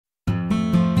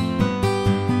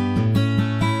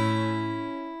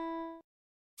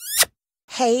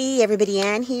Hey everybody,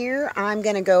 Ann here. I'm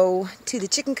gonna go to the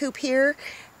chicken coop here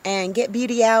and get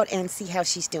Beauty out and see how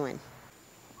she's doing.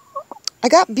 I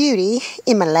got Beauty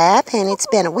in my lap and it's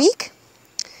been a week.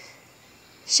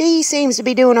 She seems to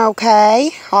be doing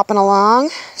okay, hopping along,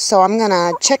 so I'm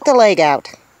gonna check the leg out.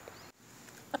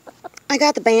 I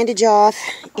got the bandage off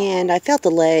and I felt the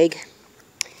leg,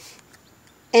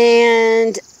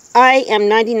 and I am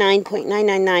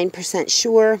 99.999%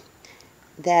 sure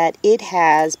that it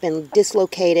has been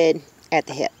dislocated at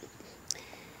the hip.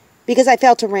 Because I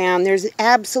felt around, there's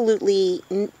absolutely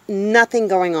nothing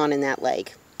going on in that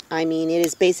leg. I mean, it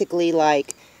is basically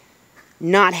like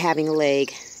not having a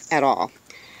leg at all.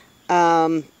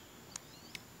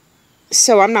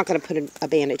 So I'm not going to put a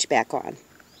bandage back on.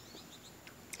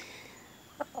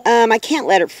 I can't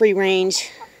let her free range.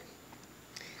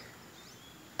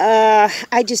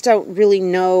 I just don't really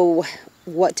know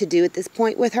what to do at this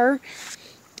point with her,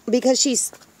 because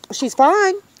she's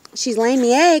fine. She's laying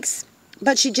me eggs,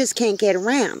 but she just can't get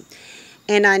around.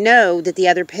 And I know that the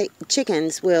other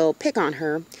chickens will pick on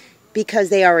her, because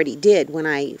they already did when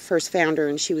I first found her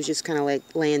and she was just kind of like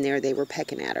laying there. They were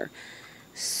pecking at her.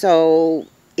 So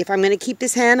if I'm going to keep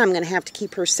this hen, I'm going to have to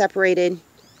keep her separated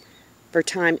for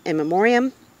time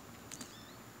immemorial.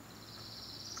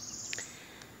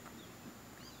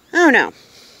 I don't know.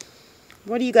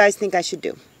 What do you guys think I should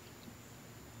do?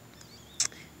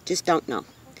 Just don't know.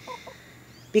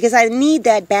 Because I need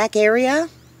that back area.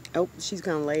 Oh, she's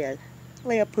going to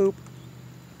lay a poop.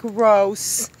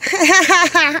 Gross.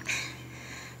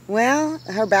 Well,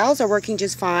 her bowels are working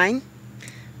just fine.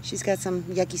 She's got some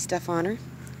yucky stuff on her.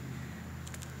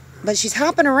 But she's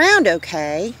hopping around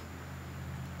okay.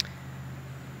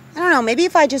 I don't know, maybe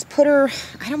if I just put her...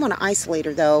 I don't want to isolate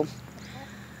her, though.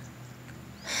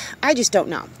 I just don't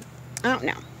know. I don't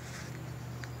know.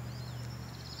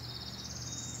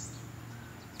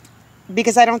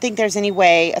 Because I don't think there's any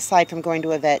way, aside from going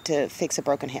to a vet, to fix a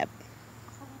broken hip.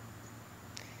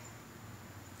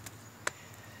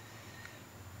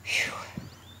 Whew.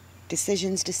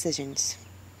 Decisions.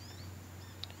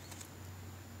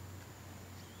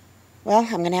 Well,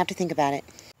 I'm going to have to think about it.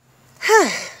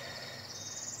 I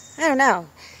don't know.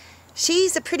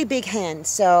 She's a pretty big hen,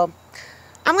 so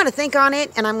I'm going to think on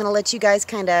it, and I'm going to let you guys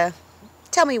kind of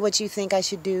tell me what you think I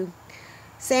should do.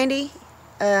 Sandy,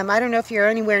 I don't know if you're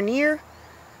anywhere near.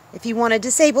 If you want a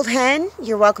disabled hen,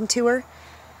 you're welcome to her.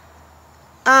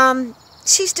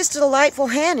 She's just a delightful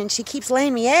hen, and she keeps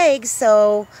laying me eggs,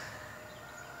 so...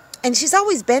 And she's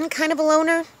always been kind of a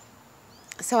loner,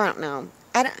 so I don't know.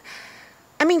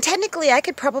 I mean, technically, I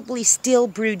could probably still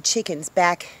brood chickens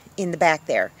back in the back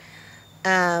there,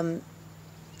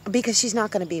 because she's not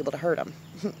going to be able to hurt them.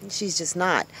 She's just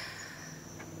not.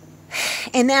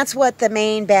 And that's what the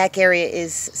main back area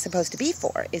is supposed to be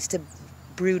for, is to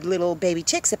brood little baby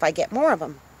chicks if I get more of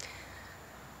them.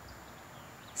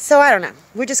 So I don't know.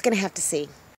 We're just going to have to see.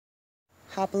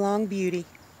 Hop along, Beauty.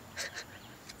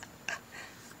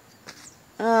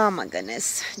 Oh my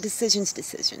goodness.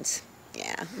 Decisions.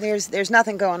 Yeah, there's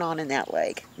nothing going on in that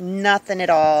leg. Nothing at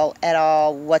all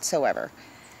whatsoever.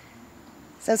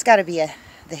 So it's got to be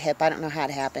the hip. I don't know how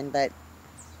it happened, but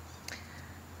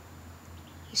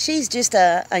she's just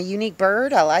a unique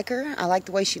bird. I like her. I like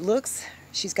the way she looks.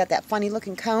 She's got that funny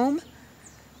looking comb.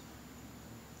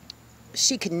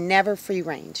 She could never free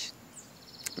range.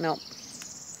 Nope.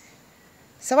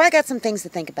 So I got some things to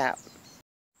think about.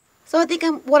 So I think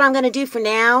what I'm going to do for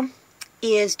now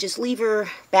is just leave her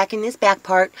back in this back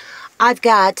part. I've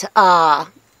got,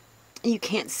 you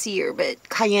can't see her, but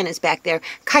Cayenne is back there.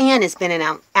 Cayenne has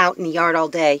been out in the yard all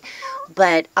day,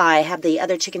 but I have the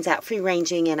other chickens out free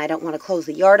ranging, and I don't want to close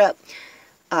the yard up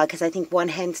because I think one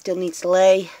hen still needs to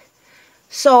lay.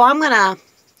 So I'm going to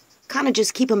kind of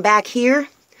just keep them back here.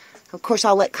 Of course,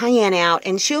 I'll let Cayenne out,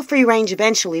 and she'll free range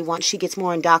eventually once she gets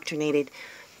more indoctrinated.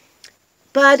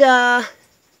 But,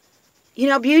 you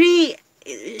know, Beauty,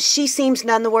 she seems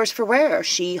none the worse for wear.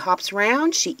 She hops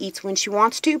around, she eats when she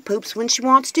wants to, poops when she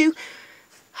wants to,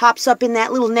 hops up in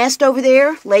that little nest over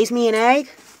there, lays me an egg.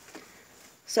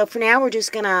 So for now, we're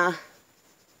just going to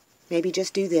maybe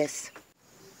just do this.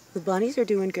 The bunnies are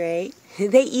doing great.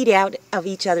 They eat out of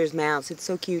each other's mouths. It's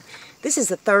so cute. This is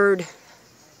the third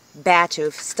batch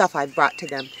of stuff I've brought to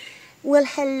them. Well,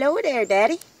 hello there,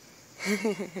 Daddy.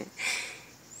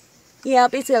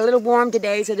 Yep, it's a little warm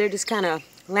today, so they're just kind of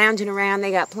lounging around.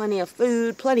 They got plenty of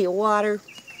food, plenty of water.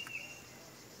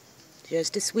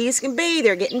 Just as sweet as can be.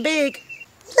 They're getting big.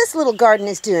 This little garden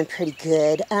is doing pretty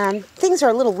good. Things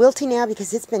are a little wilty now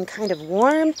because it's been kind of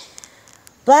warm.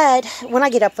 But when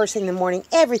I get up first thing in the morning,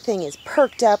 everything is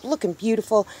perked up, looking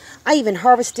beautiful. I even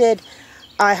harvested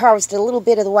I harvested a little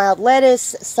bit of the wild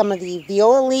lettuce, some of the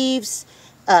viola leaves,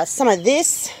 some of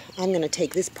this. I'm going to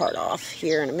take this part off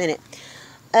here in a minute.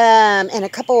 And a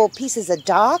couple pieces of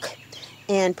dock,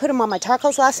 and put them on my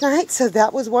tacos last night, so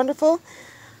that was wonderful.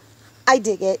 I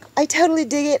dig it. I totally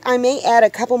dig it. I may add a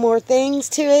couple more things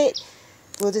to it.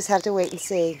 We'll just have to wait and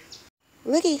see.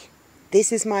 Looky,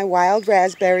 this is my wild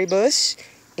raspberry bush,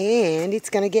 and it's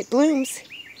going to get blooms.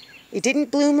 It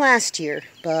didn't bloom last year,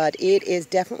 but it is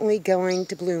definitely going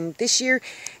to bloom this year.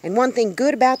 And one thing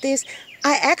good about this,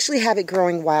 I actually have it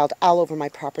growing wild all over my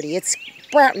property. It's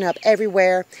sprouting up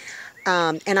everywhere.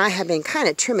 And I have been kind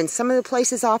of trimming some of the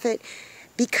places off it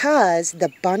because the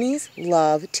bunnies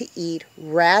love to eat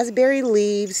raspberry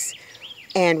leaves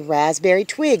and raspberry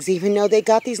twigs. Even though they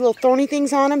got these little thorny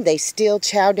things on them, they still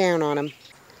chow down on them.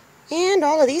 And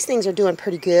all of these things are doing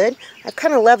pretty good. I've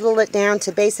kind of leveled it down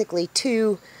to basically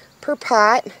 2 per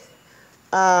pot,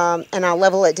 and I'll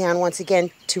level it down once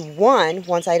again to 1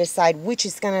 once I decide which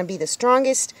is going to be the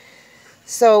strongest.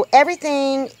 So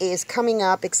everything is coming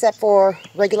up except for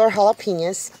regular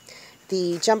jalapenos.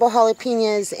 The jumbo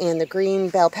jalapenos and the green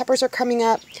bell peppers are coming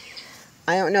up.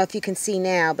 I don't know if you can see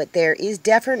now, but there is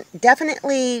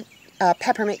definitely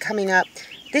peppermint coming up.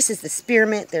 This is the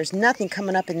spearmint. There's nothing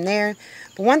coming up in there.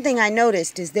 But one thing I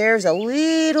noticed is there's a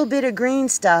little bit of green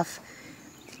stuff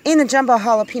in the jumbo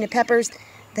jalapeno peppers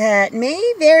that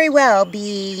may very well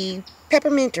be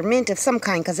peppermint or mint of some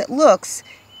kind, because it looks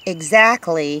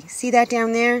exactly, see that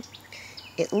down there?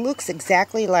 It looks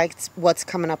exactly like what's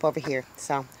coming up over here,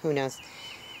 so who knows.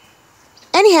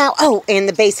 Anyhow, oh, and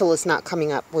the basil is not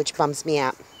coming up, which bums me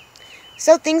out.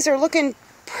 So things are looking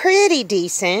pretty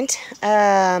decent.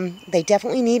 They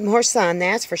definitely need more sun,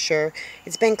 that's for sure.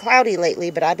 It's been cloudy lately,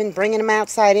 but I've been bringing them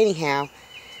outside anyhow.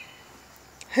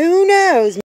 Who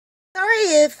knows?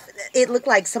 Sorry if it looked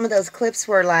like some of those clips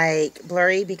were like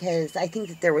blurry, because I think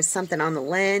that there was something on the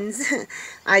lens.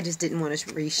 I just didn't want to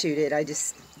reshoot it. I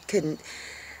just couldn't.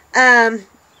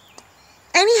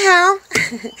 Anyhow,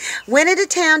 went into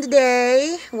town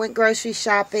today, went grocery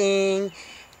shopping,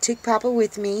 took Papa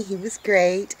with me. He was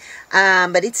great.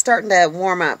 But it's starting to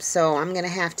warm up, so I'm going to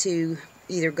have to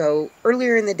either go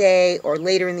earlier in the day or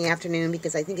later in the afternoon,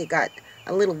 because I think it got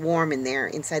a little warm in there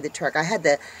inside the truck. I had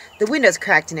the windows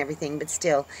cracked and everything, but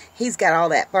still, he's got all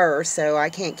that fur, so I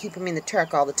can't keep him in the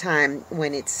truck all the time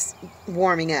when it's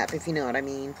warming up, if you know what I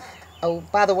mean. Oh,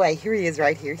 by the way, here he is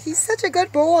right here. He's such a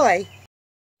good boy.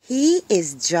 He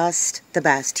is just the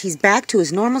best. He's back to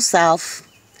his normal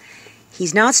self.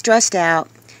 He's not stressed out.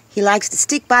 He likes to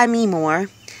stick by me more.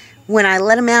 When I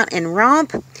let him out and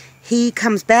romp, he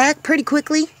comes back pretty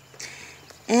quickly.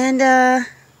 And,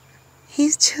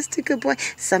 he's just a good boy.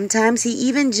 Sometimes he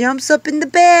even jumps up in the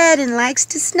bed and likes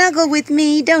to snuggle with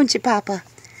me, don't you, Papa?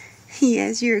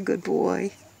 Yes, you're a good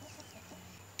boy.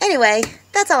 Anyway,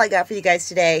 that's all I got for you guys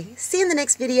today. See you in the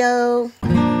next video.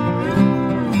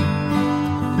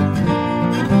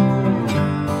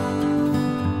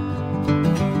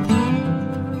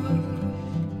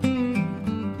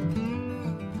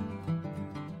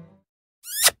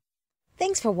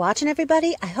 Thanks for watching,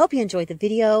 everybody. I hope you enjoyed the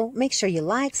video. Make sure you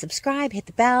like, subscribe, hit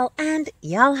the bell, and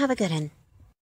y'all have a good one.